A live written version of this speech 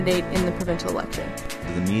in the provincial election.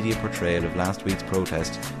 The media portrayal of last week's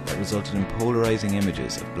protest that resulted in polarising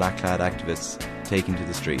images of black-clad activists taking to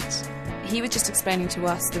the streets. He was just explaining to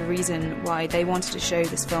us the reason why they wanted to show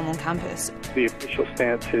this film on campus. The official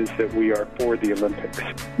stance is that we are for the Olympics.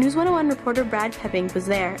 News 101 reporter Brad Pepping was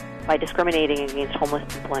there. By discriminating against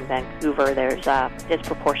homeless people in Vancouver, there's a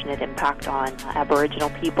disproportionate impact on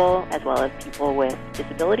Aboriginal people as well as people with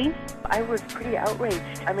disabilities. I was pretty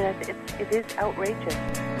outraged. I mean, it is outrageous.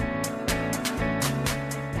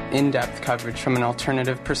 In-depth coverage from an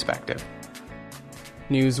alternative perspective.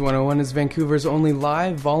 News 101 is Vancouver's only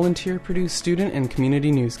live, volunteer-produced student and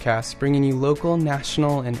community newscast, bringing you local,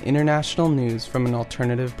 national, and international news from an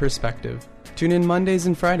alternative perspective. Tune in Mondays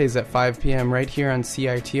and Fridays at 5 p.m. right here on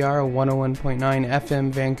CITR 101.9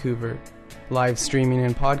 FM Vancouver. Live streaming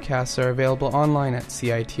and podcasts are available online at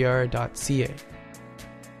citr.ca.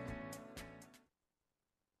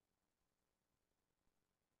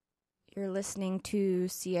 You're listening to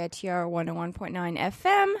CITR 101.9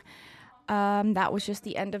 FM. That was just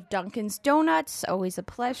the end of Duncan's Donuts. Always a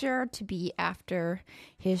pleasure to be after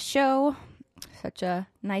his show. Such a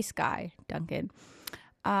nice guy, Duncan.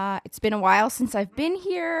 It's been a while since I've been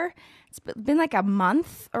here. It's been like a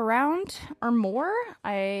month around or more.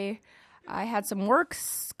 I had some work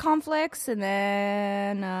conflicts and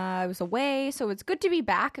then I was away. So it's good to be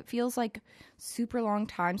back. It feels like super long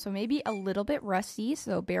time. So maybe a little bit rusty.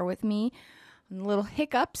 So bear with me on little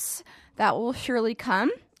hiccups. That will surely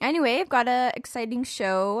come. Anyway, I've got an exciting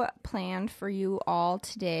show planned for you all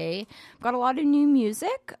today. I've got a lot of new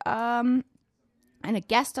music and a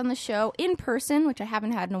guest on the show in person, which I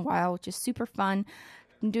haven't had in a while, which is super fun.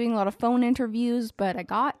 I'm doing a lot of phone interviews, but I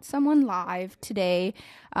got someone live today.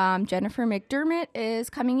 Jennifer McDermott is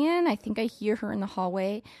coming in. I think I hear her in the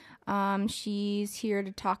hallway. She's here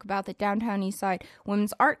to talk about the Downtown Eastside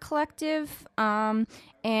Women's Art Collective and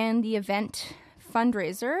the event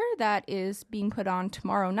fundraiser that is being put on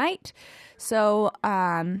tomorrow night. So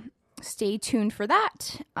stay tuned for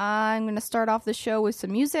that. I'm going to start off the show with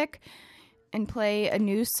some music and play a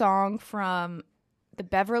new song from the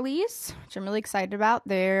Beverleys, which I'm really excited about.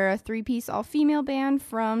 They're a 3-piece all-female band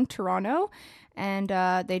from Toronto, and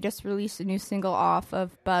they just released a new single off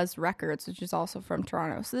of Buzz Records, which is also from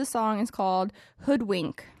Toronto. So this song is called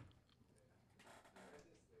Hoodwink.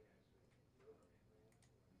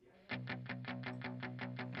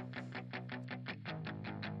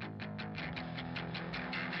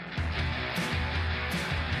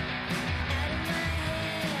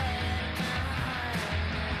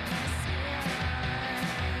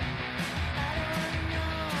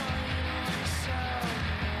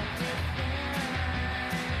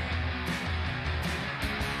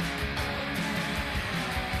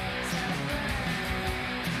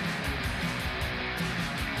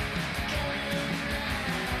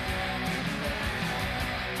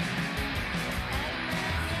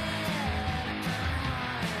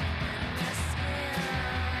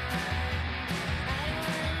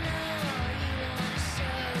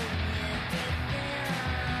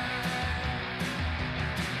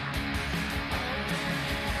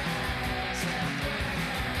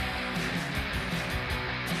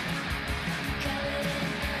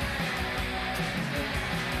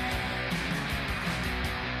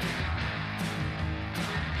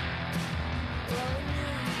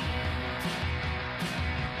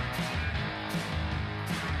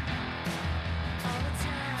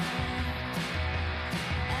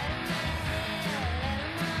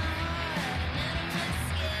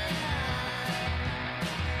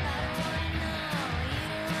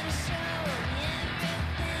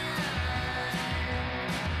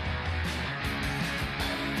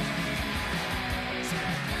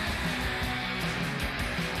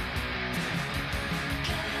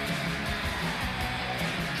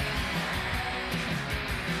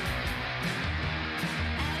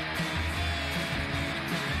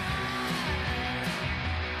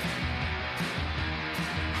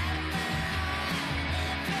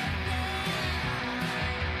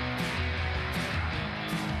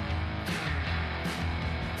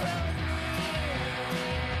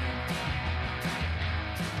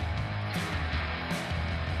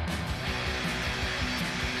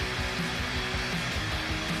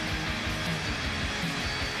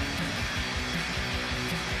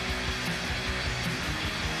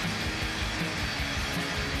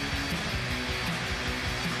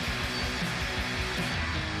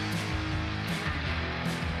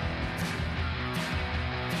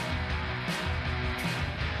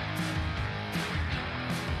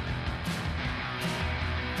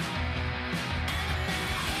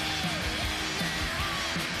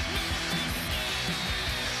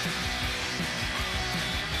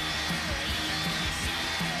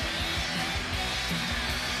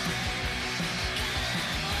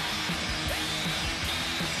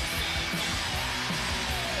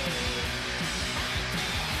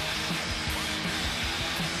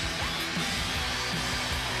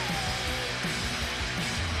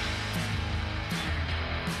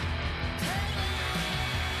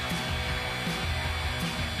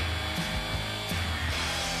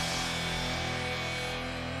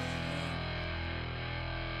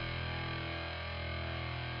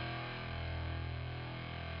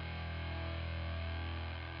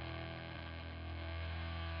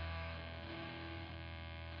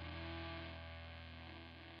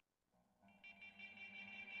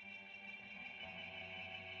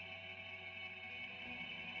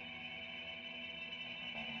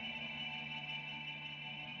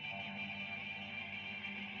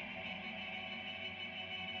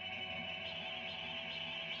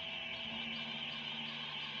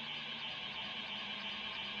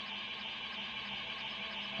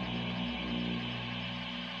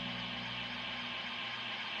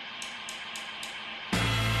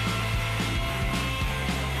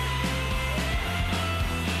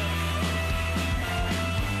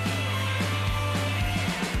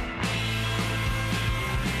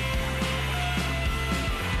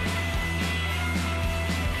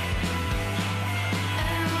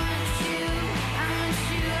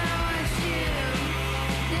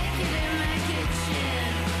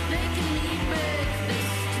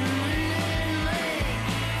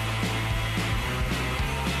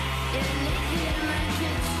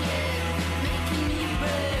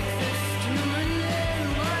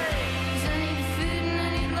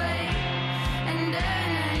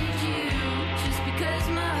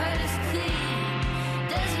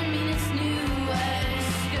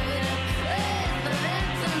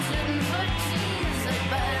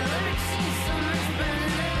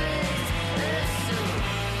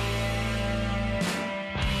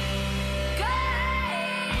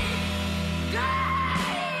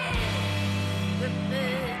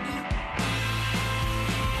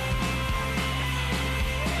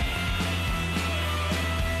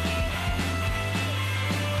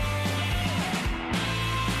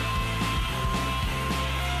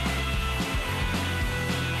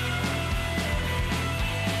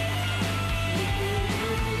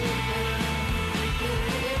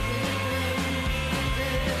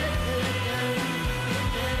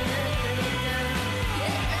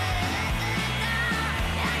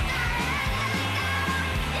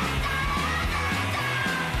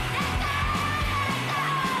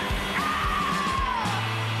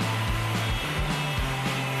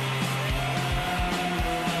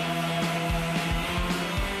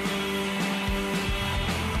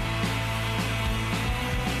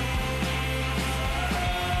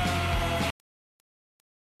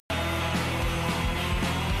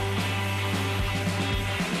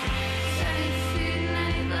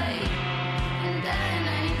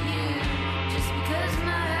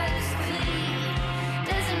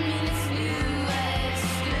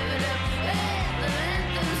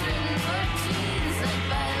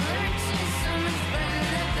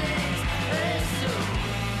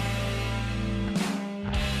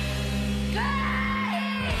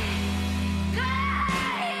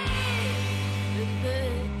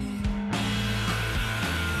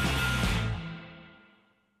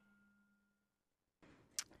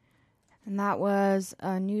 And that was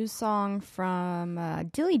a new song from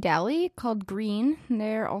Dilly Dally called Green. And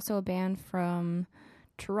they're also a band from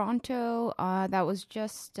Toronto. That was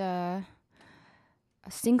just a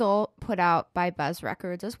single put out by Buzz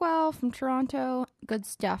Records as well from Toronto. Good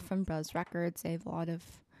stuff from Buzz Records. They have a lot of,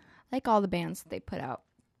 like all the bands that they put out.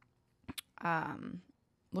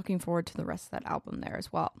 Looking forward to the rest of that album there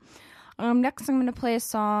as well. Next, I'm going to play a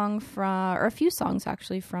song or a few songs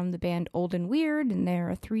actually, from the band Old and Weird, and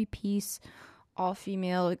they're a 3-piece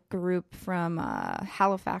all-female group from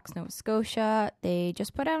Halifax, Nova Scotia. They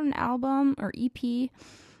just put out an album or EP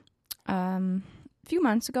a few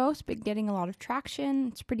months ago. It's been getting a lot of traction.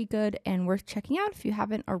 It's pretty good and worth checking out if you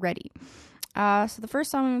haven't already. So the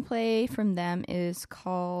first song I'm going to play from them is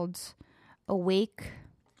called Awake,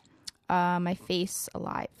 My Face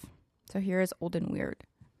Alive. So here is Old and Weird.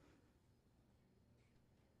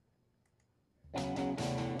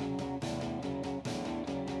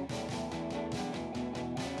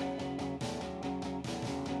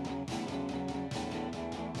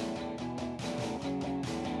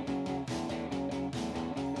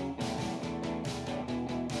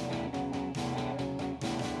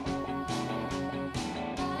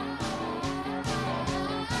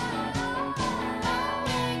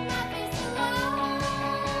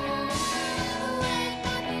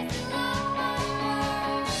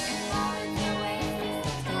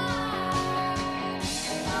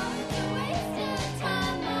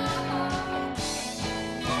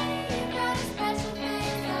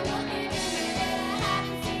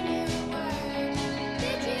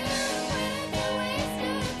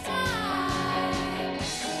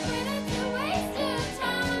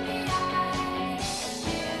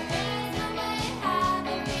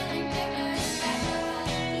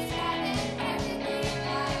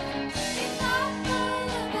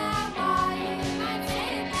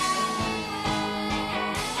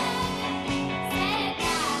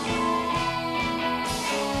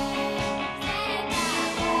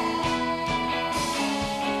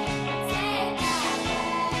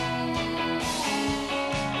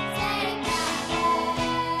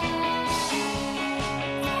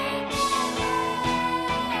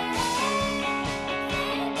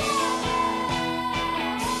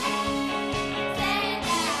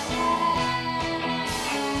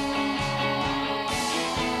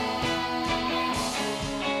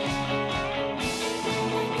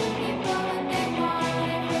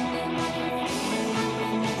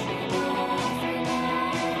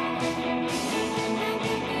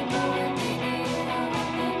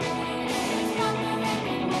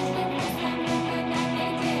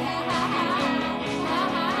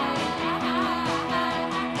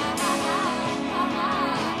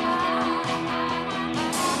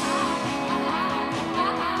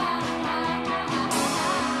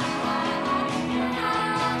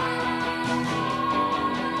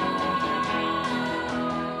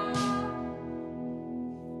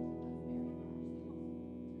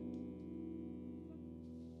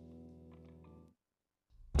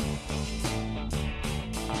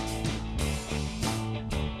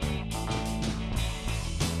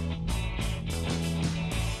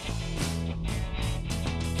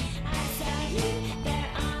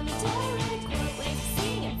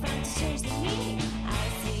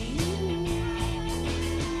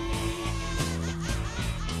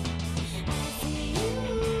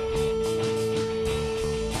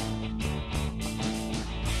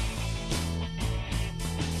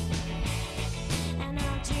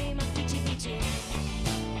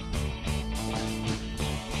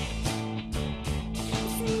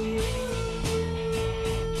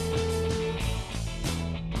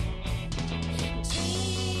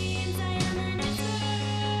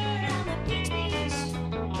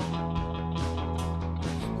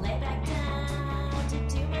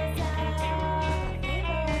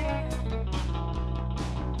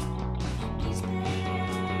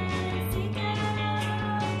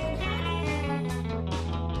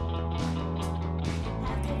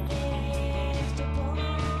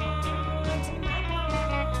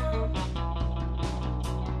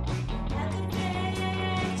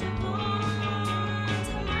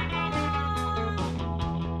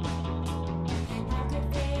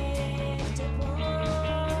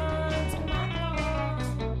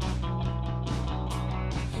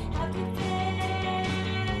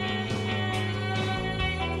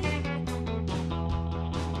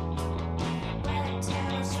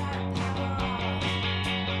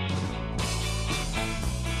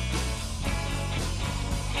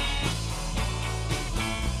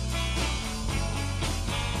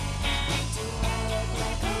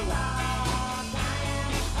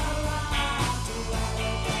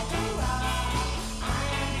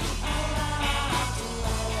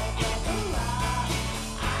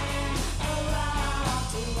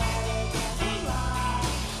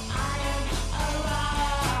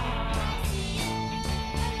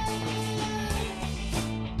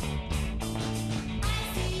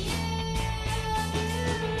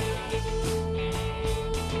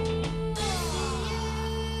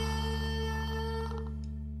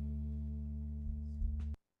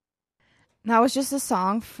 That was just a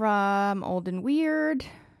song from Old and Weird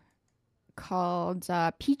called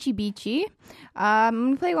Peachy Beachy. I'm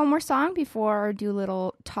going to play one more song before I do a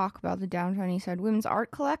little talk about the Downtown Eastside Women's Art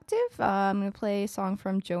Collective. I'm going to play a song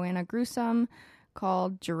from Joanna Gruesome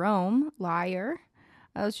called Jerome, Liar.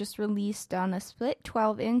 It was just released on a split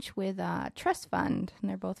 12-inch with Trust Fund, and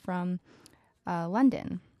they're both from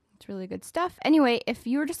London. It's really good stuff. Anyway, if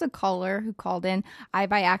you were just a caller who called in, I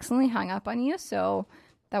by accidentally hung up on you, so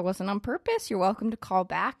that wasn't on purpose. You're welcome to call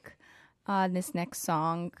back on this next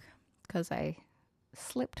song because I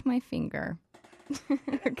slipped my finger.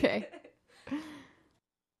 Okay.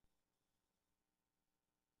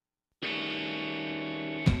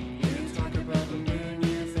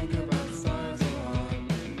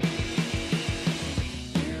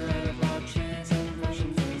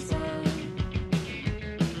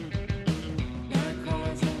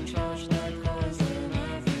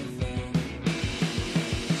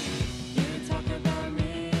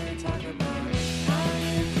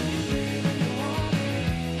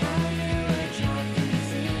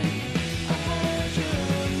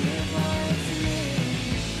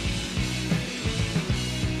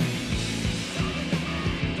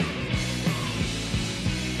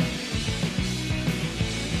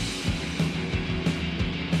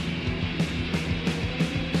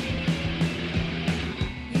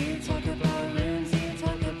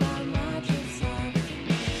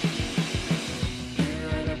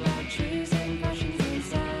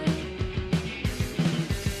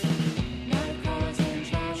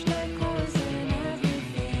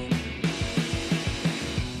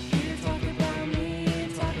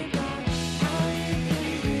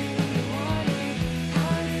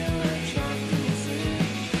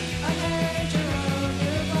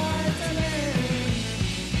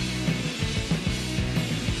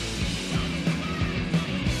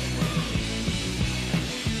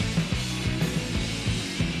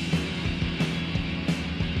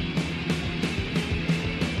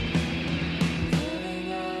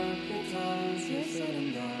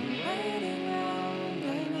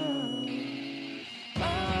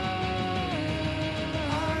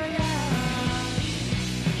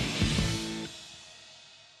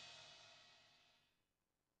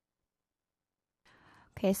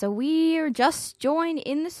 Okay, so we are just joined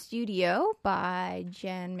in the studio by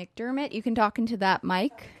Jen McDermott. You can talk into that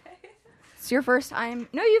mic. It's your first time.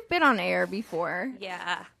 No, you've been on air before.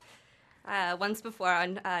 Yeah. Once before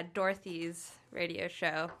on Dorothy's radio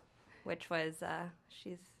show, which was,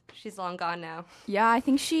 she's long gone now. Yeah, I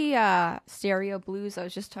think she, Stereo Blues, I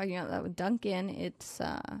was just talking about that with Duncan. It's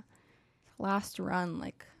last run,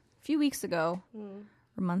 like, a few weeks ago, or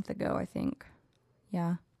a month ago, I think.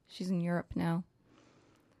 Yeah, she's in Europe now.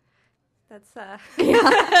 That's,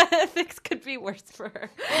 yeah. Things could be worse for her.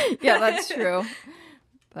 Yeah, that's true.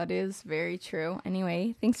 That is very true.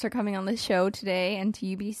 Anyway, thanks for coming on the show today and to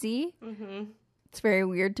UBC. Mm-hmm. It's very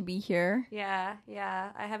weird to be here. Yeah.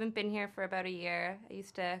 I haven't been here for about a year. I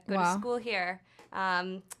used to go to school here,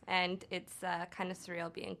 and it's kind of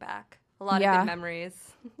surreal being back. A lot of good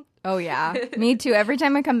memories. Oh, yeah. Me too. Every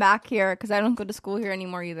time I come back here, because I don't go to school here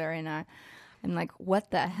anymore either, and I'm like,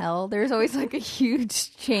 what the hell? There's always like a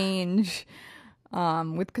huge change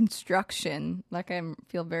with construction. Like I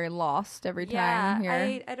feel very lost every time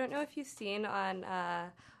here. I don't know if you've seen on,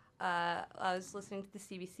 I was listening to the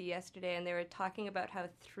CBC yesterday and they were talking about how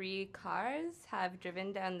 3 cars have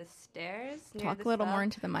driven down the stairs. Talk a little more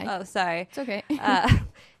into the mic. Oh, sorry. It's okay.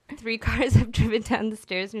 3 cars have driven down the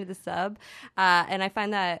stairs near the sub. And I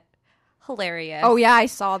find that hilarious. Oh yeah, I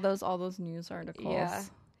saw all those news articles. Yeah.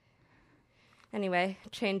 Anyway,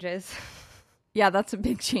 changes. Yeah, that's a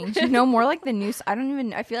big change. More like the news. I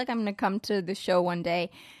feel like I'm going to come to the show one day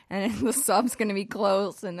and the sub's going to be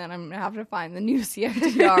closed and then I'm going to have to find the new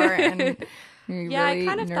CFTR and be yeah, really I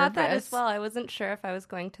kind of nervous. thought that as well. I wasn't sure if I was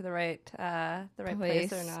going to the right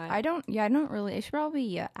place or not. I don't really. I should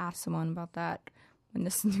probably ask someone about that when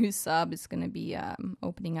this new sub is going to be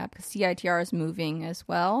opening up because CITR is moving as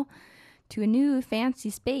well to a new fancy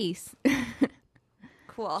space.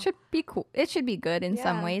 Cool. Should be cool. It should be good in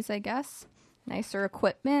some ways, I guess. Nicer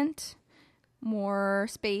equipment, more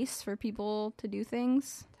space for people to do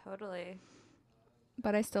things. Totally.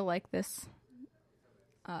 But I still like this,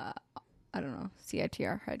 I don't know,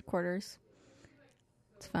 CITR headquarters.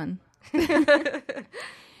 It's fun.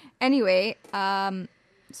 Anyway,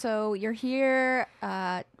 so you're here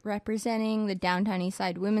representing the Downtown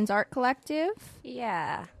Eastside Women's Art Collective.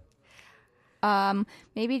 Yeah.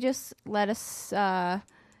 Maybe just let us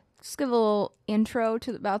just give a little intro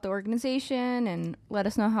about the organization and let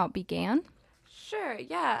us know how it began. Sure,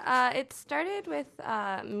 yeah. It started with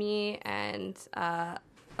me and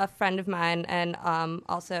a friend of mine and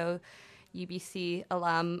also UBC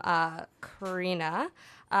alum, Karina,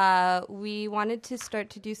 we wanted to start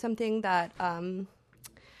to do something that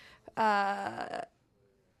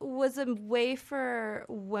was a way for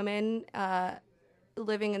women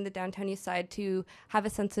living in the downtown east side to have a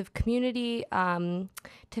sense of community,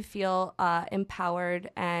 to feel empowered,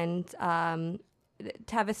 and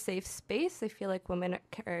to have a safe space. I feel like women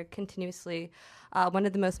are continuously one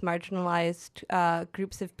of the most marginalized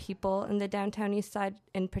groups of people in the downtown east side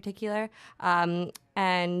in particular,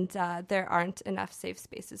 and there aren't enough safe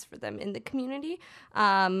spaces for them in the community.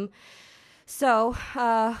 So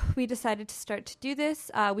we decided to start to do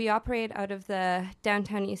this. We operate out of the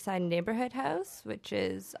Downtown East Side Neighborhood House, which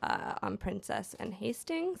is on Princess and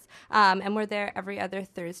Hastings, and we're there every other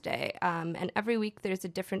Thursday. And every week there's a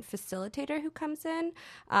different facilitator who comes in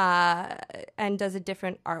and does a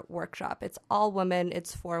different art workshop. It's all women,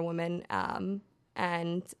 it's for women, and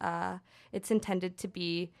it's intended to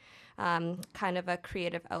be kind of a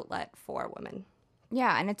creative outlet for women.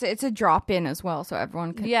 Yeah, and it's a drop in as well, so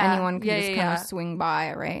anyone can just kind of swing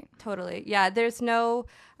by, right? Totally. Yeah, there's no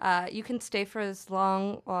you can stay for as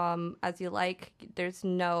long as you like.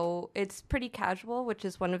 It's pretty casual, which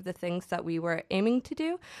is one of the things that we were aiming to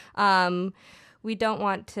do. We don't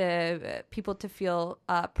want people to feel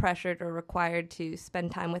pressured or required to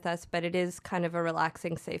spend time with us, but it is kind of a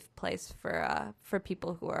relaxing, safe place for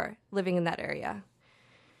people who are living in that area.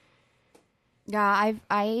 Yeah,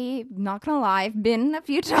 I'm not gonna lie, I've been a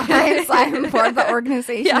few times. I'm part of the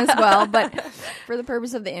organization as well, but for the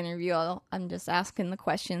purpose of the interview, I'm just asking the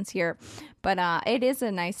questions here. But it is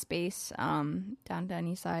a nice space downtown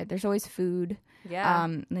east side. There's always food. Yeah.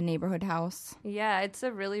 The neighborhood house. Yeah, it's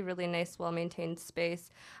a really, really nice, well-maintained space.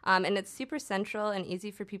 And it's super central and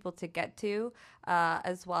easy for people to get to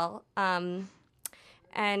as well.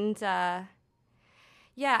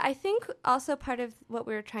 Yeah, I think also part of what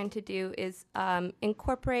we were trying to do is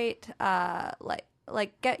incorporate,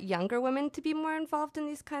 like get younger women to be more involved in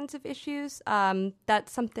these kinds of issues.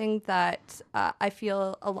 That's something that I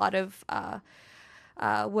feel a lot of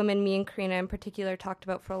women, me and Karina in particular, talked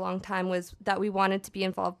about for a long time, was that we wanted to be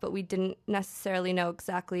involved, but we didn't necessarily know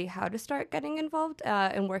exactly how to start getting involved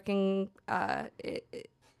and working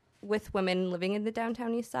with women living in the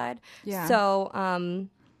downtown east side. Yeah. So,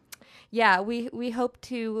 yeah, we hope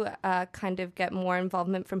to kind of get more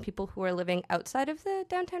involvement from people who are living outside of the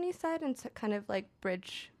downtown east side and kind of like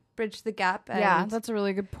bridge the gap. And yeah, that's a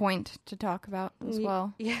really good point to talk about as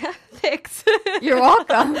well. Yeah, thanks. You're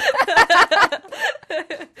welcome.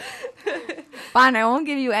 Fine, I won't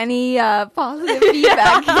give you any positive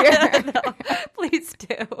feedback here. No, please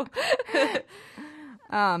do.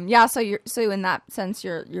 Yeah, so in that sense,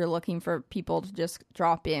 you're looking for people to just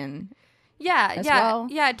drop in.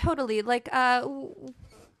 Yeah, totally. Like,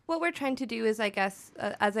 what we're trying to do is, I guess,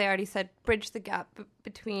 as I already said, bridge the gap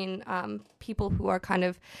between people who are kind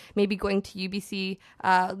of maybe going to UBC,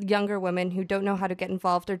 younger women who don't know how to get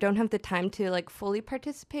involved or don't have the time to like fully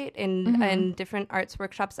participate in different arts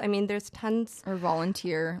workshops. I mean, there's tons or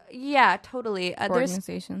volunteer. Yeah, totally.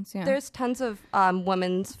 Organizations. There's tons of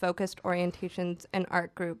women's focused orientations and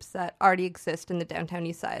art groups that already exist in the downtown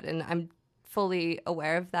east side, and I'm fully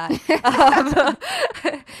aware of that.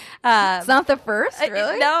 It's not the first,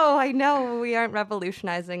 really? No, I know we aren't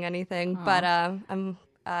revolutionizing anything, but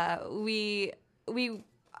we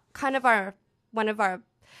kind of one of our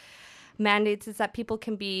mandates is that people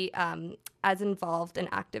can be as involved and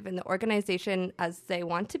active in the organization as they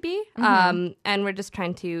want to be, and we're just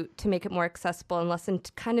trying to make it more accessible and less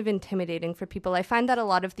kind of intimidating for people. I find that a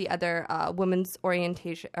lot of the other women's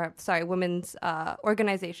organizations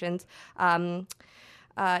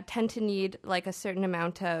tend to need like a certain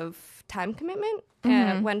amount of time commitment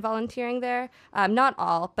when volunteering there. Not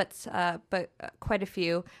all, but quite a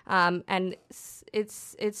few. And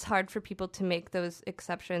it's hard for people to make those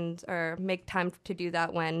exceptions or make time to do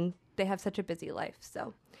that when they have such a busy life.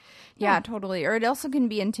 So yeah, totally. Or it also can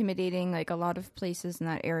be intimidating. Like a lot of places in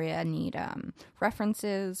that area need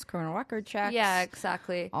references, criminal record checks. Yeah,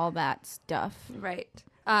 exactly. All that stuff. Right.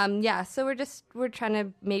 So we're trying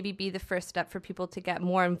to maybe be the first step for people to get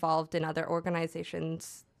more involved in other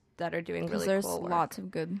organizations that are doing really cool work. There's lots of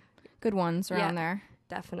good ones around there.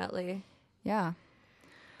 Definitely. Yeah.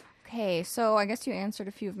 Okay, so I guess you answered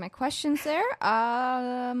a few of my questions there.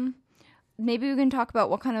 Maybe we can talk about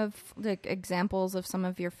what kind of like examples of some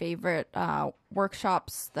of your favorite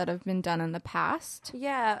workshops that have been done in the past.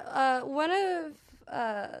 Yeah, one of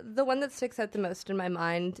the one that sticks out the most in my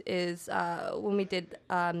mind is when we did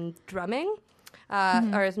drumming.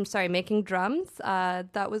 or I'm sorry, making drums.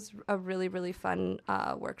 That was a really, really fun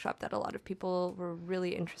workshop that a lot of people were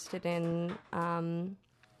really interested in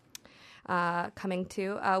coming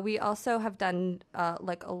to. We also have done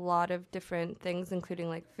like a lot of different things, including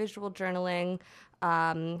like visual journaling.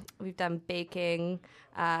 We've done baking.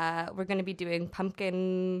 We're going to be doing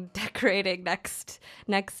pumpkin decorating next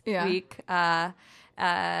week.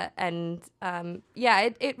 It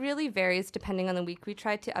really varies depending on the week. We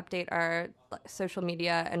try to update our social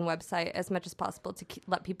media and website as much as possible to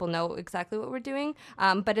let people know exactly what we're doing.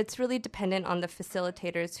 But it's really dependent on the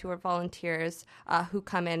facilitators who are volunteers who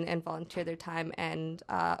come in and volunteer their time and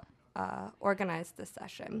organize the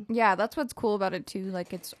session. Yeah, that's what's cool about it too.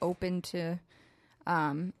 Like it's open to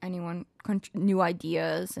anyone, new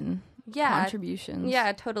ideas and contributions.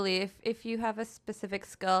 Yeah, totally. If you have a specific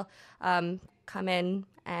skill, come in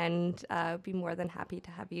and be more than happy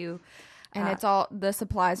to have you. And it's all, the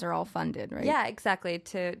supplies are all funded, right? Yeah, exactly.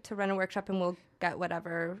 To run a workshop, and we'll get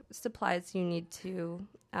whatever supplies you need to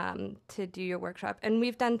do your workshop. And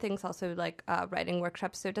we've done things also like writing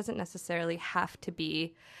workshops, so it doesn't necessarily have to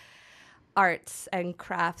be arts and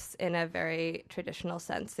crafts in a very traditional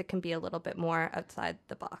sense. It can be a little bit more outside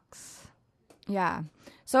the box. Yeah.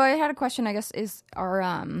 So I had a question, I guess,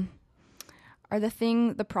 are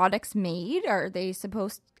the products made?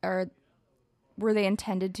 Were they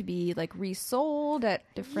intended to be like resold at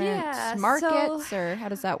different markets, or how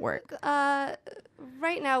does that work?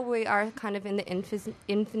 Right now we are kind of in the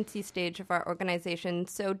infancy stage of our organization.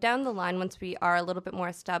 So down the line, once we are a little bit more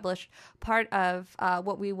established, part of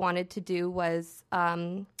what we wanted to do was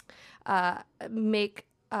make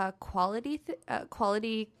quality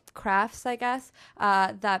crafts, I guess,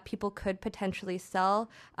 that people could potentially sell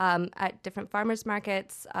at different farmers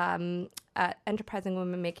markets, at enterprising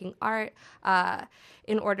women making art,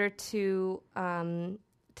 in order to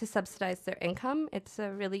subsidize their income. It's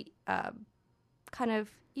a really kind of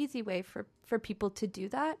easy way for people to do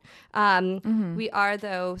that. We are,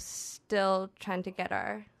 though, still trying to get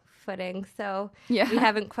our footing, so we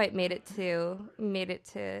haven't quite made it to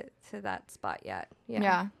that spot yet.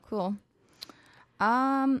 Yeah, cool.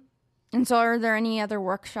 And so are there any other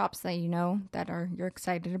workshops that you know that you're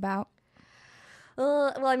excited about?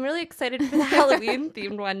 Well, I'm really excited for the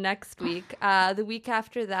Halloween-themed one next week. The week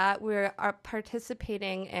after that, we are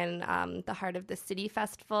participating in the Heart of the City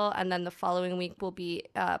Festival, and then the following week we'll be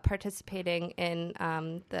participating in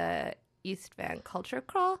the East Van Culture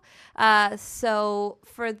Crawl. So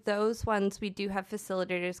for those ones, we do have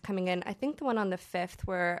facilitators coming in. I think the one on the 6th,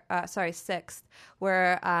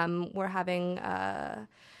 we're having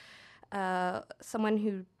someone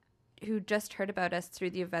who just heard about us through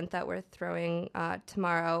the event that we're throwing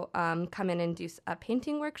tomorrow, come in and do a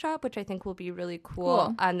painting workshop, which I think will be really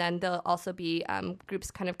cool. And then there'll also be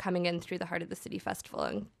groups kind of coming in through the Heart of the City Festival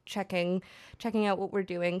and checking out what we're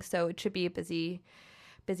doing. So it should be a busy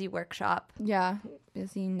workshop. Yeah,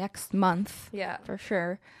 busy next month. Yeah, for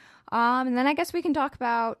sure. And then I guess we can talk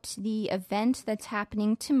about the event that's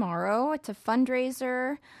happening tomorrow. It's a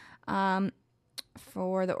fundraiser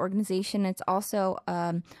for the organization. It's also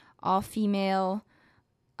all-female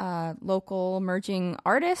local emerging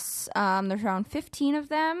artists. There's around 15 of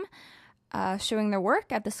them showing their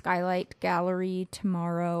work at the Skylight Gallery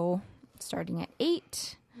tomorrow, starting at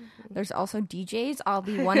 8. There's also DJs. I'll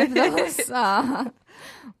be one of those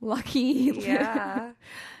lucky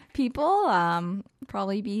people.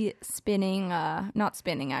 Probably be spinning, not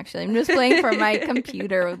spinning actually. I'm just playing from my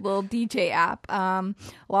computer with a little DJ app. A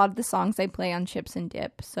lot of the songs I play on Chips and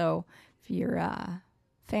Dip. So if you're a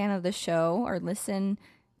fan of the show or listening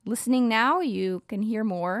now, you can hear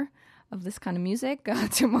more of this kind of music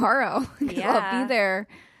tomorrow. I'll be there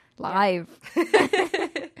live.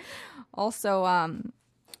 Also,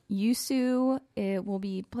 Yusu will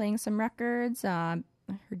be playing some records. Her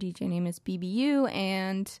DJ name is BBU,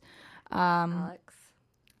 and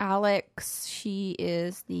Alex, she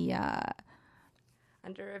is the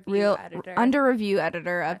under review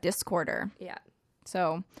editor of Discorder. Yeah.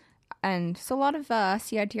 So a lot of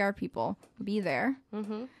CITR people will be there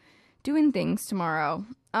doing things tomorrow.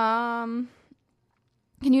 Can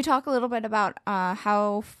you talk a little bit about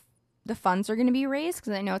how the funds are going to be raised?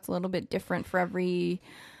 Because I know it's a little bit different for every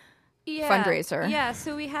fundraiser. Yeah,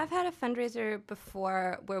 so we have had a fundraiser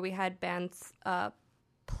before where we had bands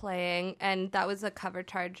playing, and that was a cover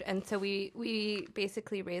charge. And so we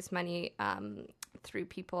basically raised money through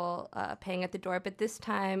people paying at the door. But this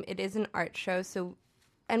time it is an art show,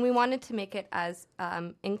 and we wanted to make it as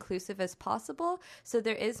inclusive as possible. So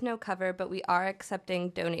there is no cover, but we are accepting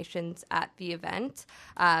donations at the event.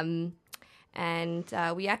 And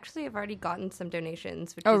we actually have already gotten some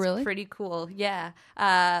donations, which Oh, is really? pretty cool. Yeah.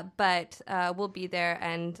 But we'll be there,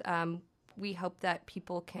 and we hope that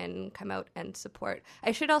people can come out and support.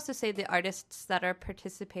 I should also say the artists that are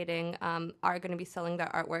participating are going to be selling their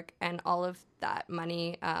artwork, and all of that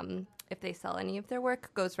money, if they sell any of their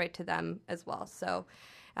work, goes right to them as well. So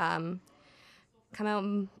come out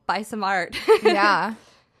and buy some art. Yeah.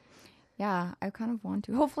 Yeah, I kind of want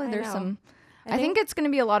to. Hopefully there's know. some... I think it's going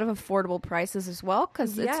to be a lot of affordable prices as well,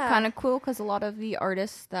 because it's kind of cool, because a lot of the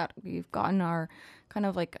artists that we've gotten are kind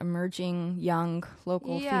of like emerging, young,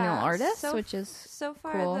 local female artists, which is so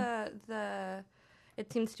far cool.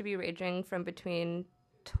 it seems to be ranging from between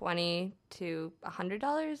 $20 to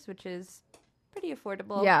 $100, which is pretty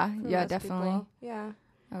affordable. Yeah, for yeah, most definitely. people. Yeah,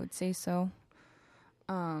 I would say so.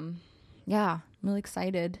 Yeah, I'm really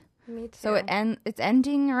excited. me too. So it's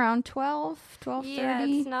ending around 12:30. Yeah,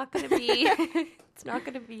 it's not going to be it's not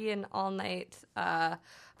going to be an all night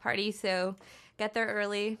party. So get there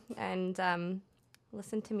early and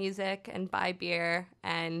listen to music and buy beer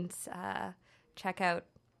and check out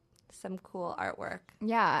some cool artwork.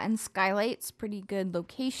 Yeah, and Skylight's pretty good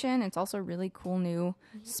location. It's also a really cool new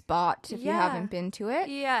spot if you haven't been to it.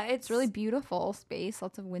 Yeah, It's really beautiful space,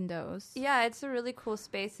 lots of windows. Yeah, it's a really cool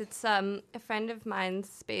space. It's a friend of mine's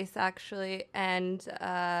space actually, and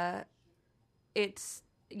it's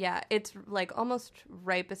like almost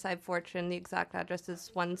right beside Fortune. The exact address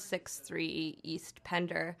is 163 East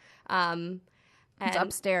Pender. It's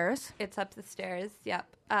upstairs. It's up the stairs. Yep.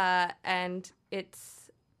 And it's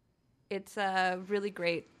a really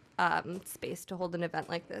great space to hold an event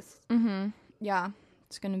like this. Mm-hmm. Yeah,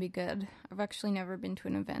 it's going to be good. I've actually never been to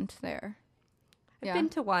an event there. I've been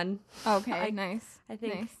to one. Okay, nice. I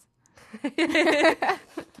think. Nice.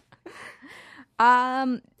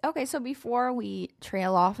 Okay, so before we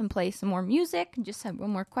trail off and play some more music, I just have one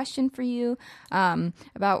more question for you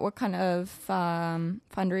about what kind of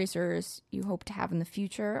fundraisers you hope to have in the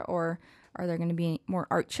future, or are there going to be more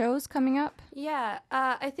art shows coming up? Yeah,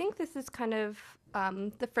 I think this is kind of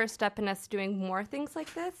the first step in us doing more things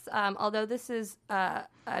like this. Although this is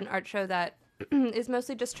an art show that is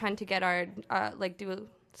mostly just trying to get our do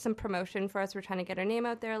some promotion for us. We're trying to get our name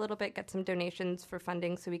out there a little bit, get some donations for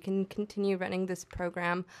funding so we can continue running this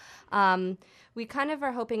program. We kind of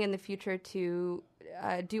are hoping in the future to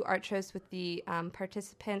do art shows with the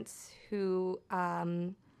participants who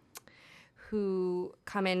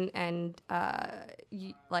come in and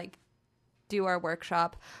do our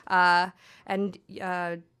workshop and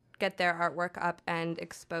get their artwork up and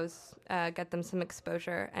get them some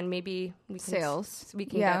exposure, and maybe we can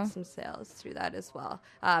get some sales through that as well.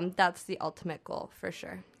 That's the ultimate goal for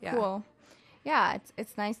sure. Yeah. Cool. Yeah,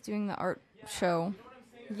 it's nice doing the art show.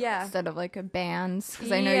 Yeah. Instead of like a bands,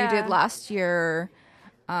 because I know you did last year.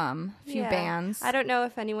 Few bands. I don't know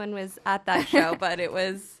if anyone was at that show, but it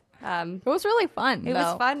was. It was really fun. It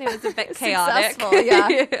was fun. It was a bit chaotic.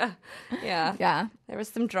 Yeah. There was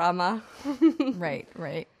some drama.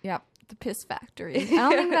 Right. Yep. The Piss Factory. I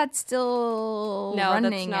don't think that's still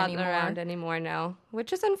running that's not anymore. around anymore. No,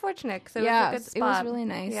 which is unfortunate because it was a good spot. It was really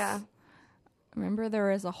nice. Yeah. I remember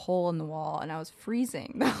there was a hole in the wall, and I was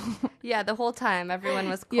freezing. Yeah, the whole time everyone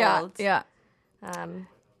was cold. Yeah.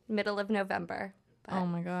 Middle of November. But oh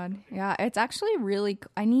my god. Yeah, it's actually really...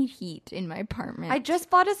 I need heat in my apartment. I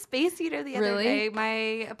just bought a space heater the other Really? day.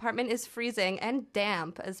 My apartment is freezing and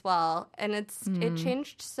damp as well, and it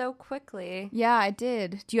changed so quickly. Yeah, it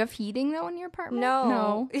did. Do you have heating though in your apartment?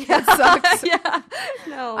 No. That sucks. Yeah.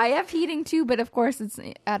 No. I have heating too, but of course it's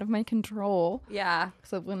out of my control. Yeah.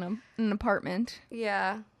 So I live in an apartment.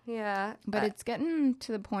 Yeah. Yeah. But it's getting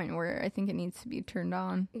to the point where I think it needs to be turned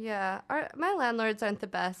on. Yeah. My landlords aren't the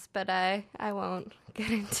best, but I won't get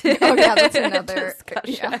into Oh yeah, that's another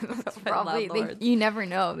discussion. yeah, that's about my probably landlords. you never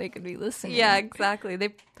know, they could be listening. Yeah, exactly.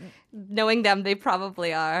 Knowing them, they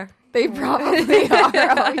probably are. They probably are.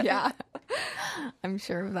 Oh yeah. I'm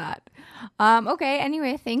sure of that. Okay,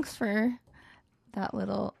 anyway, thanks for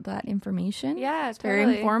that information. Yeah, it's very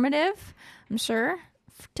informative, I'm sure,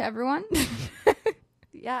 to everyone.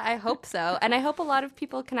 Yeah, I hope so. And I hope a lot of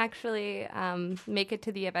people can actually make it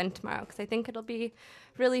to the event tomorrow, because I think it'll be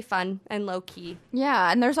really fun and low-key.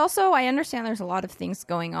 Yeah, and I understand there's a lot of things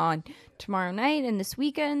going on tomorrow night and this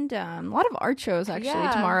weekend. A lot of art shows,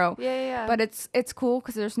 actually, tomorrow. Yeah. But it's cool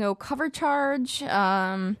because there's no cover charge. You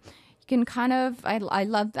can kind of... I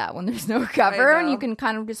love that when there's no cover, and you can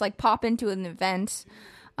kind of just, like, pop into an event.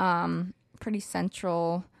 Pretty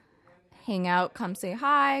central... hang out, come say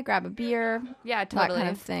hi, grab a beer. Yeah, totally. That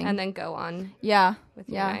kind of thing. And then go on. Yeah. With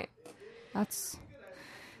your night.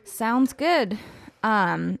 Sounds good.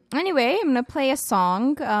 Anyway, I'm going to play a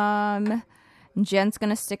song. Jen's going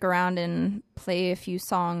to stick around and play a few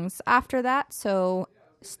songs after that, so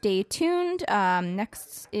stay tuned.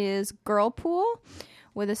 Next is Girlpool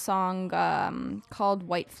with a song called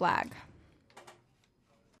White Flag.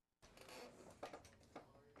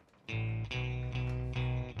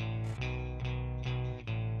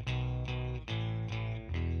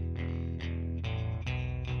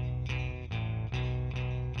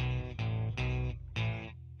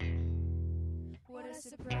 What a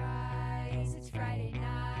surprise, it's Friday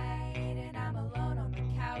night and I'm alone on the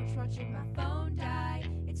couch watching my phone die.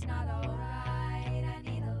 It's not alright, I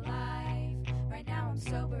need a life. Right now I'm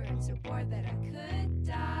sober and so bored that I could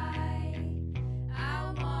die.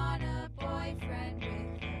 I want a boyfriend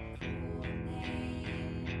with a cool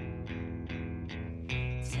name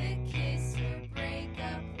to kiss or break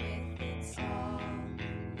up with, it's all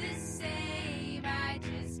the same. I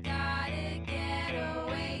just gotta get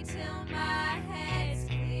away till my head's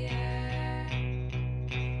clear.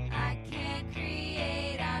 I can't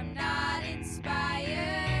create, I'm not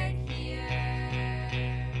inspired here.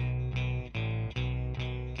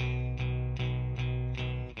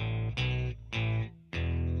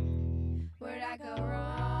 Where'd I go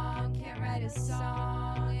wrong? Can't write a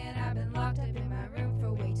song, and I've been locked up in my room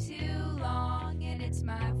for way too long. And it's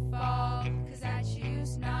my fault, 'cause I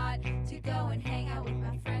choose not to go and hang out with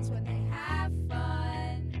my friends when they have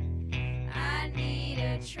fun. I need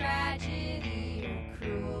a tragedy or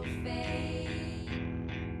cruel fate.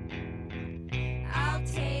 I'll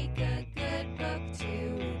take a good book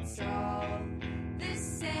too, it's all the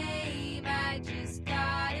same. I just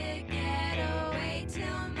gotta get away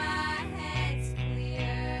till my head's clear.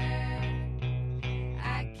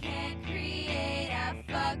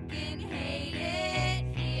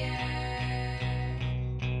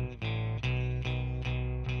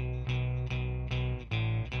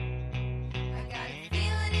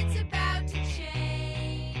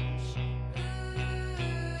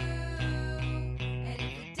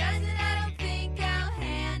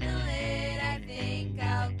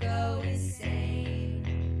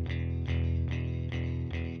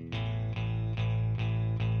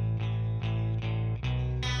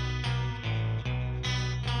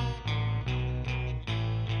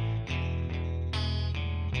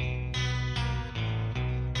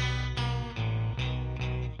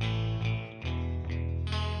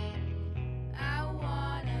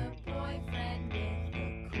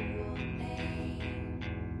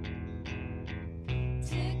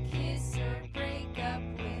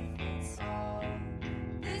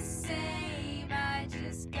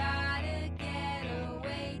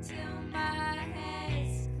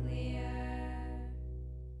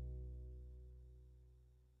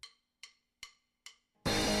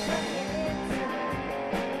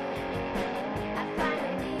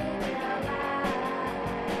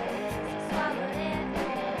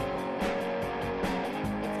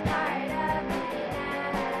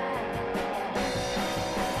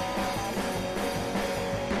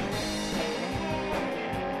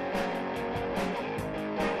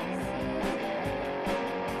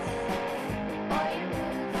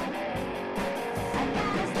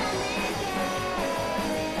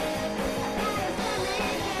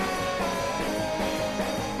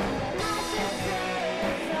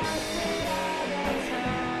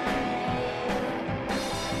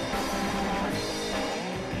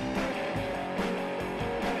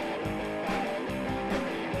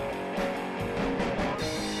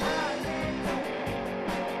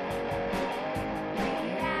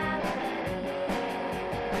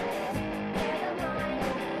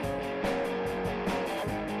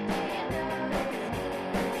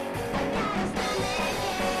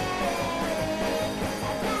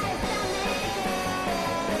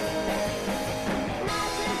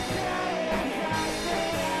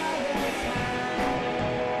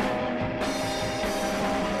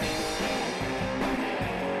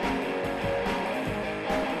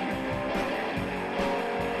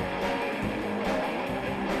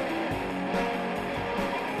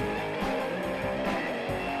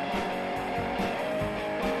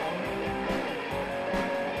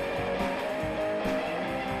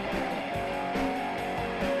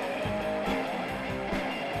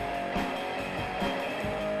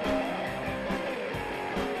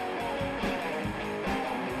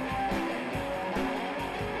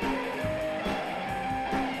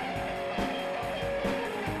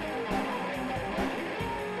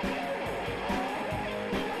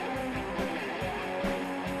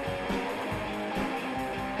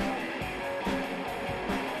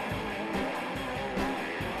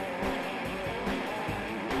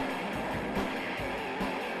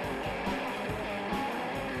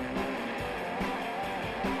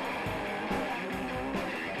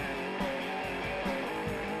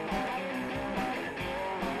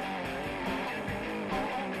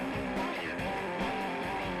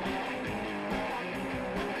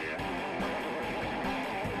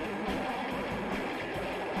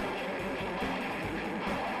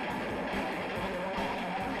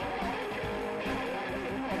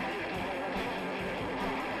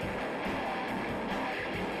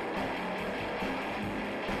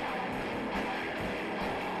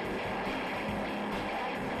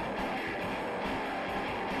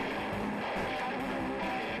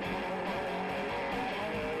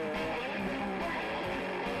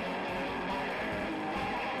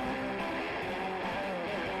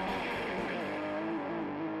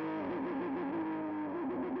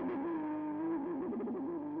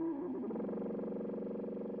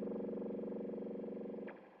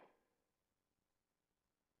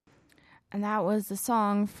 And that was the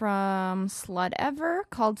song from Slud Ever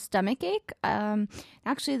called Stomach Ache.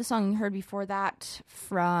 Actually, the song you heard before that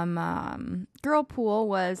from Girl Pool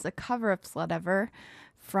was a cover of Slud Ever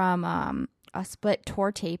from a split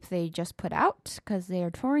tour tape they just put out because they are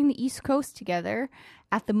touring the East Coast together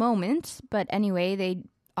at the moment. But anyway, they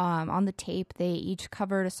on the tape, they each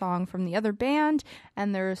covered a song from the other band,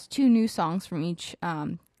 and there's 2 new songs from each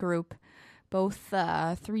group, both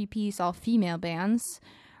 3-piece all-female bands.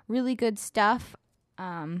 Really good stuff.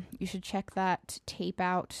 You should check that tape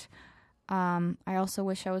out. I also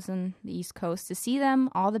wish I was in the East Coast to see them.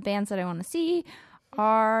 All the bands that I want to see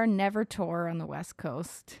are never tour on the West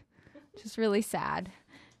Coast. Just really sad.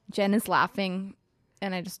 Jen is laughing,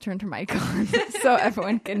 and I just turned her mic on so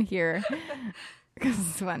everyone can hear because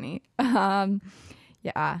it's funny.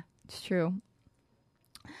 Yeah, it's true.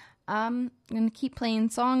 I'm going to keep playing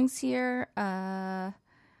songs here. I'm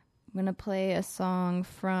going to play a song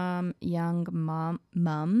from Young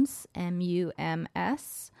Mums,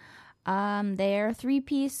 M-U-M-S. They're a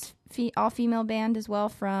 3-piece all-female band as well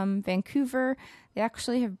from Vancouver. They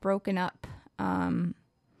actually have broken up, I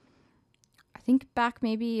think back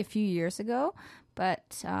maybe a few years ago,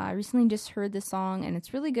 but I recently just heard this song and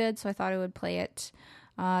it's really good, so I thought I would play it.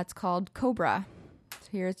 It's called Cobra. So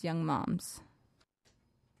here's Young Moms.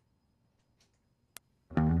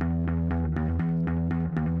 I'm done,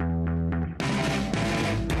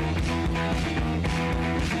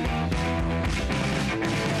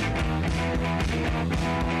 don't believe it.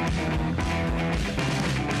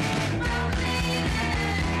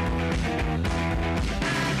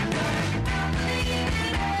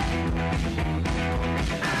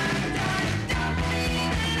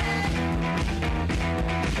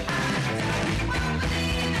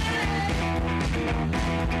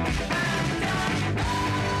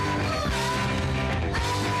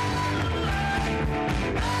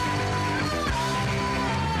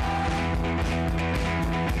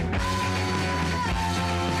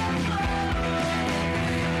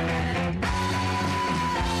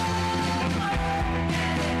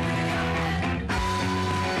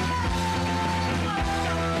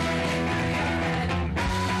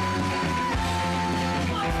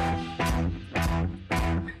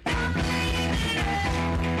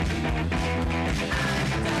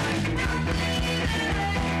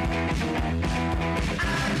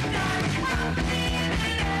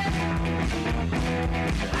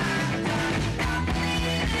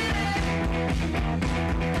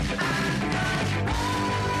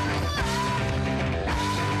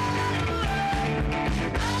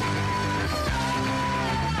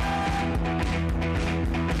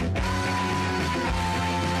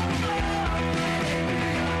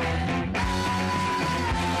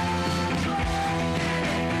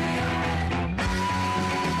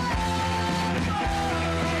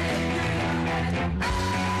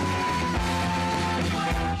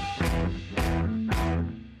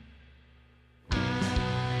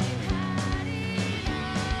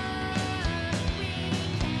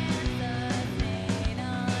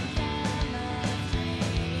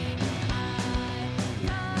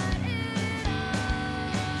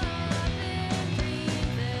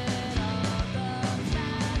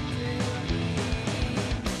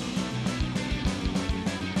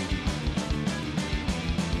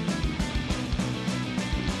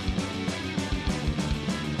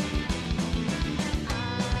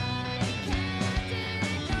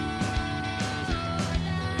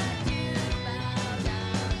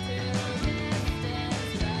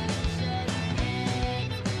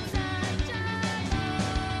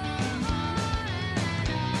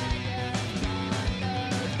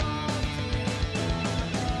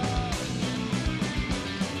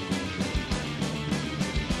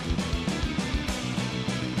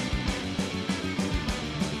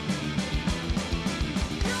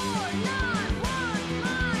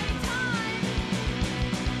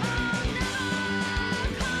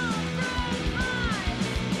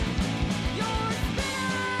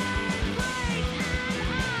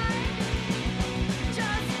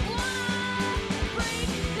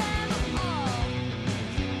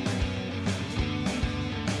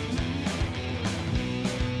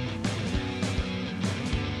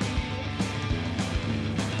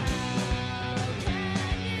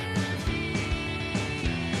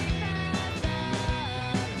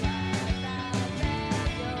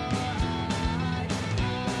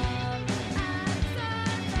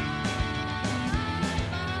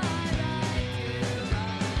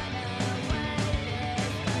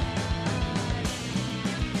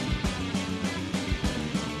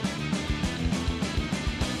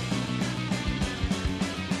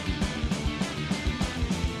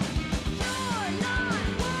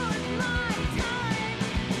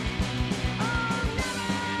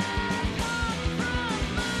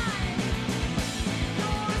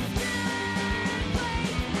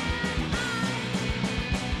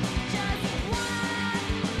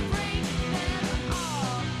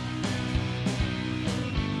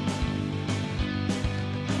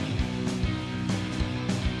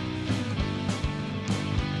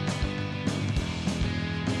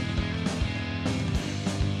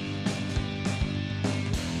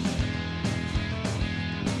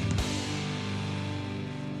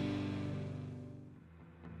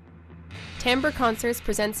 Timbre Concerts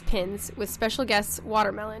presents Pins with special guests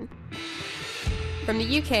Watermelon. From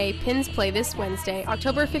the UK, Pins play this Wednesday,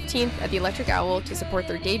 October 15th at the Electric Owl to support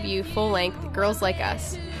their debut full-length Girls Like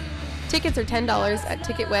Us. Tickets are $10 at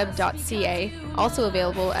ticketweb.ca, also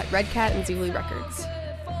available at Red Cat and Zulu Records.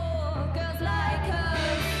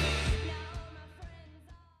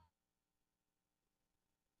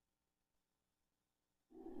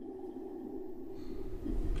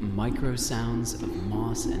 Micro sounds of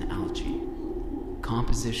moss and algae,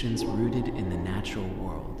 compositions rooted in the natural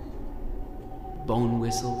world, bone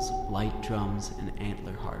whistles, light drums, and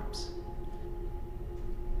antler harps.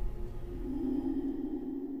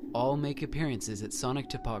 All make appearances at Sonic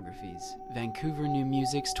Topographies, Vancouver New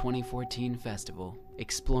Music's 2014 festival,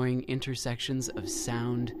 exploring intersections of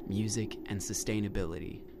sound, music, and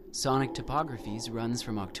sustainability. Sonic Topographies runs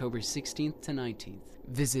from October 16th to 19th.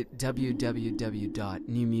 Visit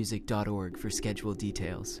www.newmusic.org for schedule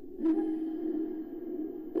details.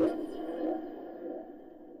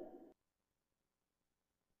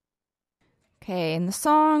 Okay, and the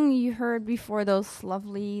song you heard before those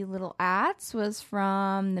lovely little ads was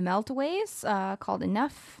from the Meltaways, called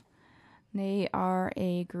Enough. They are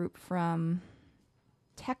a group from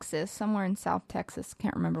Texas, somewhere in South Texas,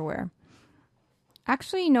 can't remember where.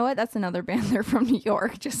 Actually, you know what? That's another band. They're from New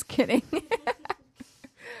York. Just kidding.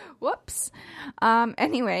 Whoops.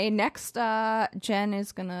 Anyway, next, Jen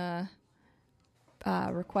is going to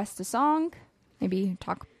request a song. Maybe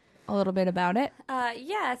talk a little bit about it.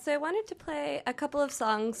 So I wanted to play a couple of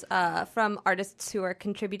songs from artists who are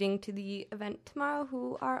contributing to the event tomorrow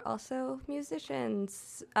who are also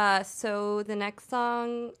musicians. So the next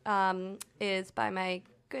song is by my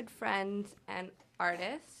good friend and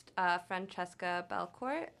artist, Francesca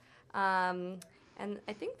Belcourt. And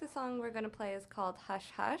I think the song we're going to play is called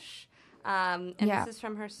Hush Hush. This is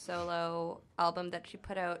from her solo album that she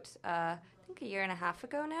put out, I think, a year and a half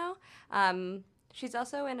ago now. She's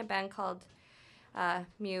also in a band called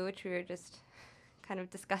Mew, which we were just kind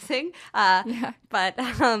of discussing. But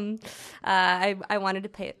I wanted to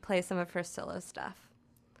play some of her solo stuff.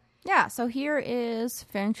 Yeah, so here is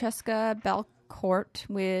Francesca Belcourt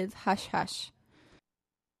with Hush Hush.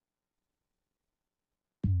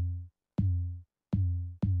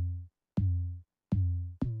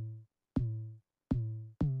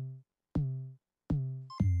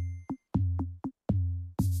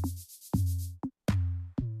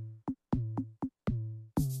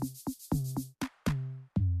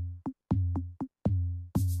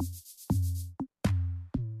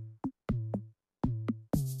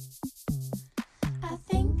 I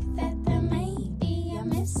think that there may be a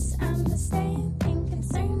misunderstanding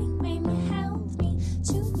concerning when you held me,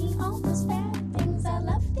 to me all those bad things. I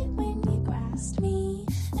loved it when you grasped me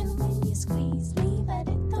and when you squeezed me, but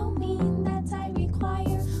it don't mean that I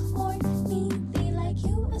require or need thee like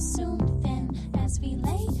you assumed then. As we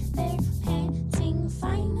lay there panting,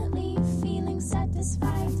 finally feeling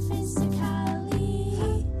satisfied physically.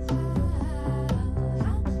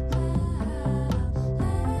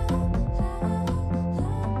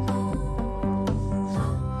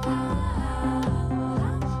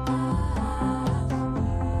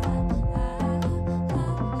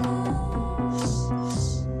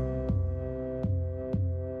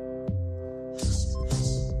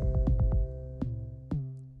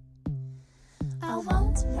 I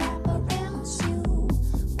won't wrap around you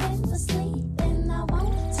when we're sleeping. I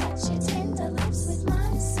won't touch you tenderly.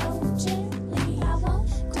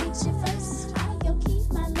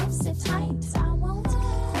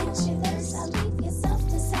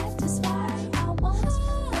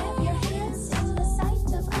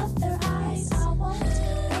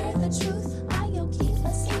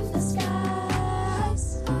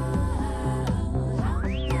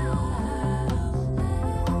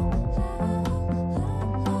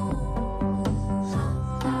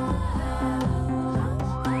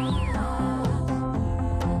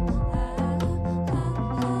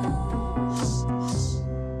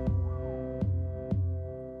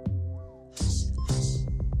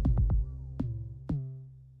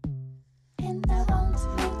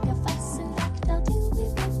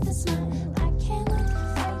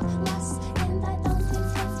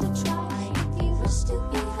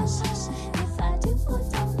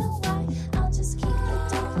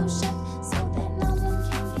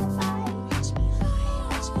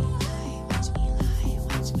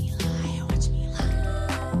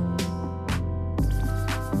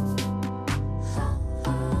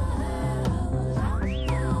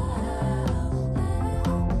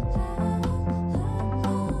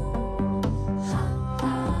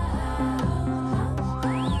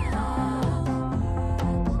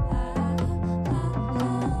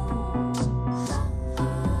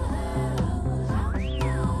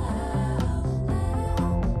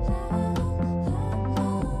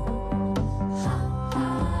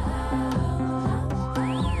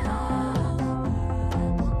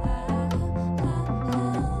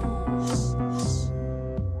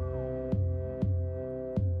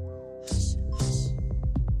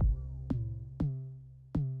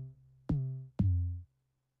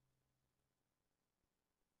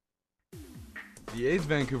 The AIDS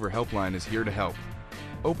Vancouver Helpline is here to help.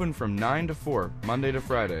 Open from 9 to 4, Monday to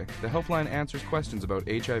Friday, the helpline answers questions about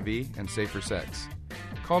HIV and safer sex.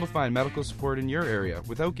 Call to find medical support in your area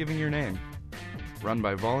without giving your name. Run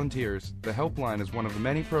by volunteers, the helpline is one of the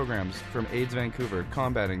many programs from AIDS Vancouver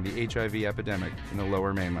combating the HIV epidemic in the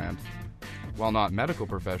Lower Mainland. While not medical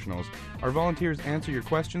professionals, our volunteers answer your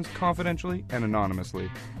questions confidentially and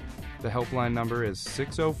anonymously. The helpline number is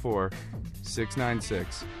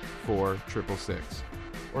 604-696-4666,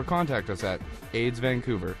 or contact us at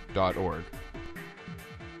aidsvancouver.org.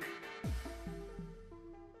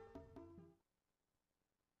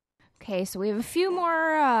 Okay, so we have a few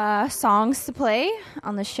more songs to play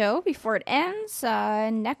on the show before it ends.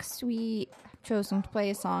 Next, we have chosen to play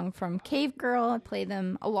a song from Cave Girl. I play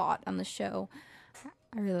them a lot on the show.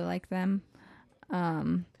 I really like them.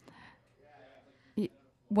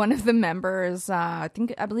 One of the members, I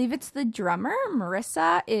believe it's the drummer,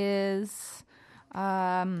 Marissa, is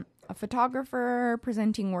a photographer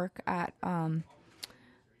presenting work at the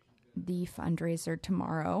fundraiser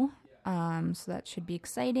tomorrow. So that should be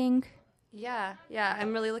exciting. Yeah,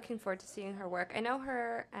 I'm really looking forward to seeing her work. I know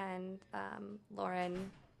her and Lauren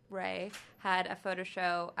Ray had a photo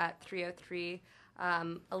show at 303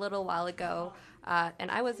 a little while ago, and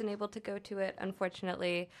I wasn't able to go to it,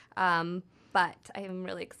 unfortunately, but I am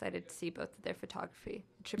really excited to see both of their photography.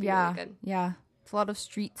 It should be really good. Yeah, it's a lot of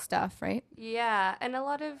street stuff, right? Yeah, and a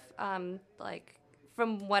lot of,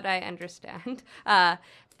 from what I understand,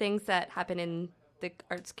 things that happen in the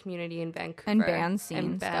arts community in Vancouver. And band scene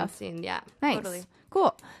and band stuff. scene, yeah. Nice. Totally.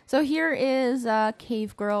 Cool. So here is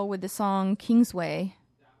Cave Girl with the song Kingsway.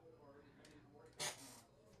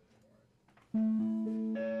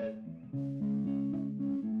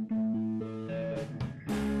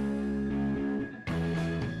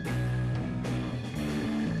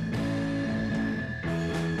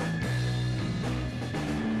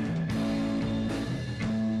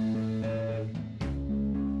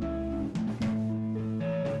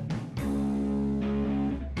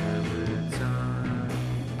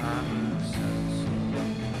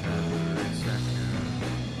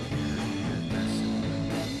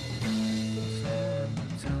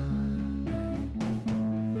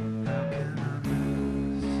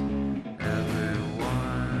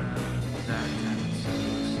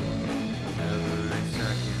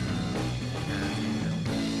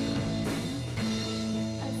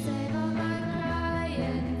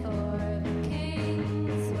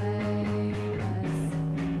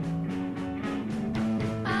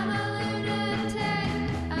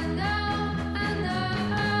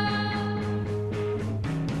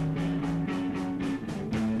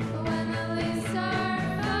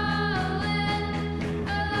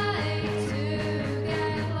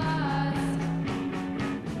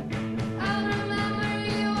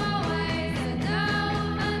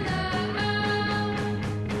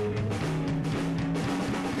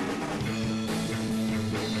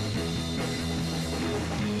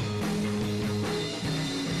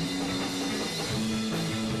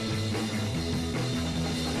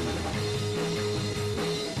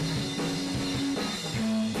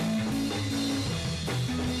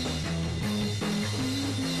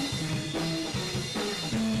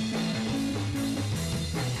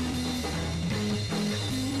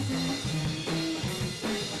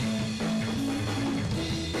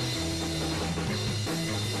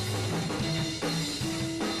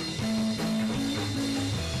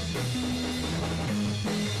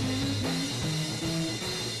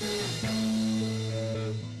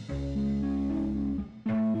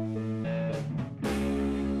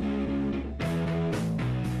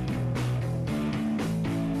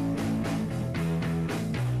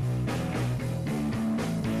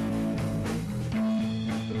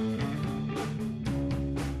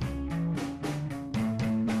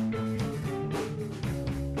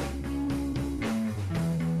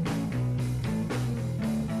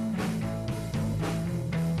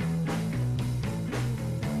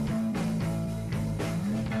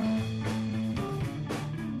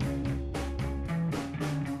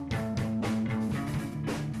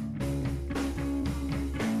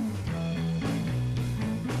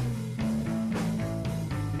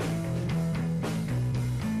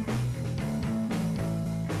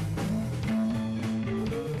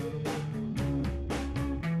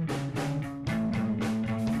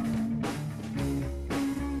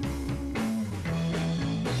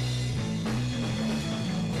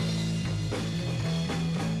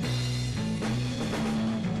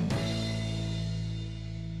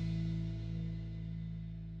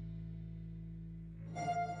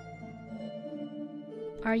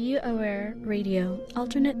 Are You Aware Radio,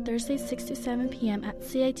 alternate Thursdays 6 to 7 p.m. at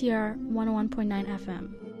CITR 101.9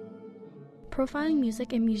 FM. Profiling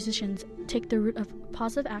music and musicians take the route of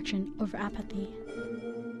positive action over apathy.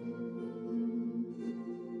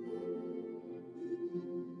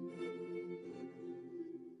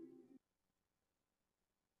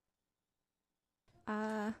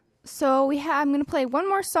 I'm going to play one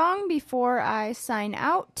more song before I sign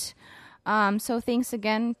out. So thanks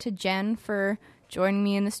again to Jen for joining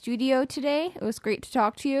me in the studio today. It was great to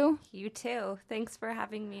talk to you. You too. Thanks for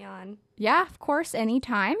having me on. Yeah, of course,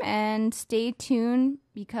 anytime. And stay tuned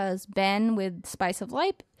because Ben with Spice of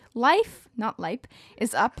Life,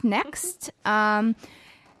 is up next. And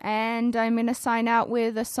I'm going to sign out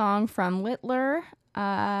with a song from Littler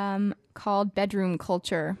called Bedroom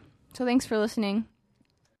Culture. So thanks for listening.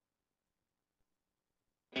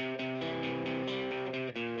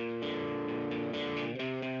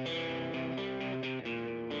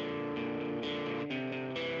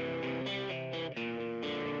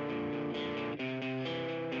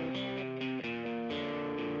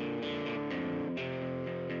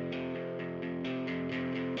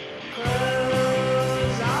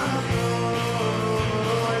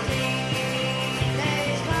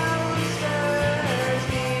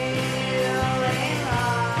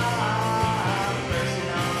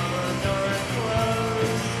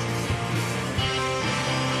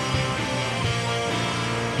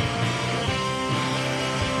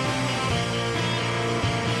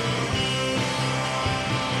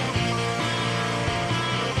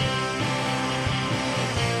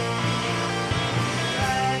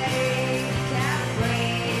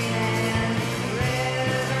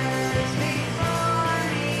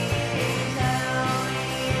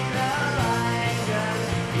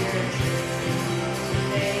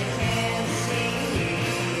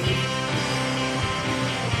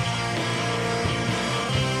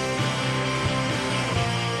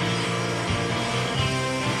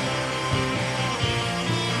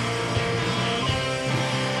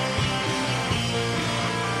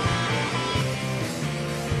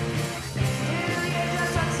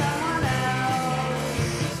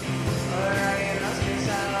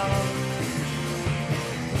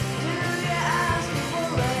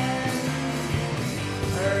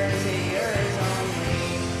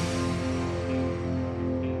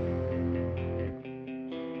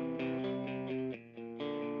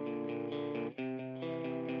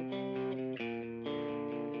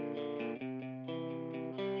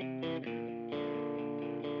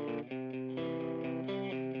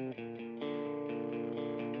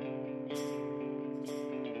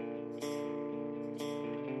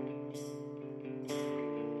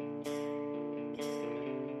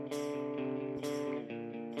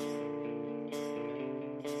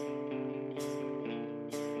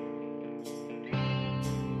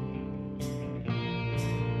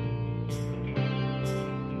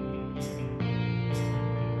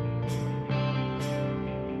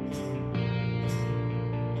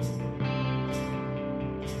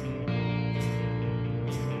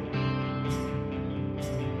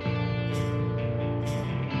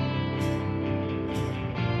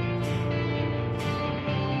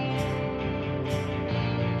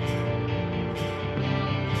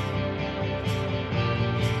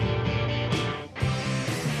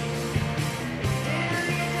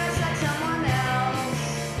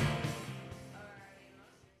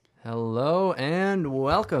 Hello and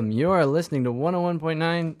welcome. You are listening to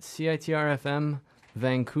 101.9 CITR FM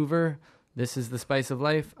Vancouver. This is The Spice of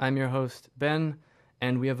Life. I'm your host, Ben,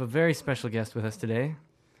 and we have a very special guest with us today.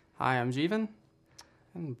 Hi, I'm Jeevan,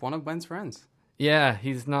 and one of Ben's friends. Yeah,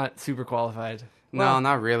 he's not super qualified. No,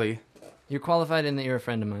 not really. You're qualified in that you're a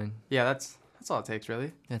friend of mine. Yeah, that's all it takes,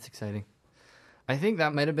 really. That's exciting. I think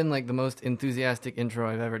that might have been like the most enthusiastic intro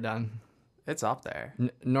I've ever done. It's up there.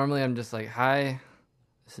 Normally I'm just like, hi,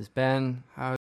 this is Ben. How